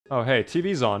Oh, hey,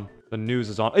 TV's on. The news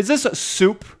is on. Is this a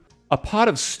soup? A pot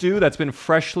of stew that's been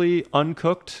freshly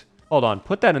uncooked? Hold on,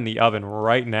 put that in the oven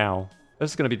right now.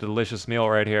 This is gonna be a delicious meal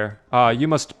right here. You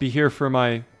must be here for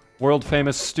my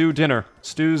world-famous stew dinner.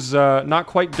 Stew's, not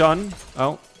quite done.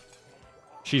 Oh.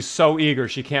 She's so eager,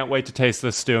 she can't wait to taste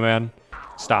this stew, man.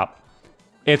 Stop.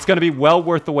 It's gonna be well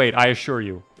worth the wait, I assure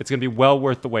you. It's gonna be well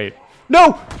worth the wait.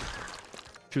 No!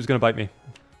 She was gonna bite me.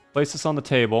 Place this on the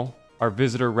table. Our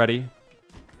visitor ready.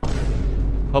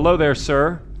 Hello there,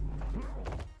 sir.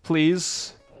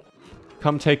 Please,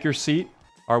 come take your seat.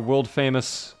 Our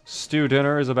world-famous stew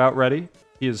dinner is about ready.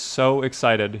 He is so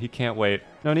excited. He can't wait.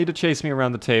 No need to chase me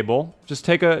around the table. Just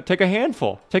take a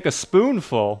handful. Take a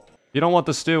spoonful. You don't want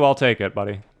the stew, I'll take it,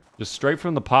 buddy. Just straight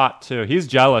from the pot, too. He's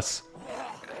jealous.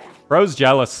 Bro's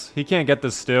jealous. He can't get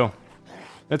this stew.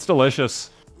 It's delicious.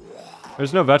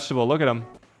 There's no vegetable. Look at him.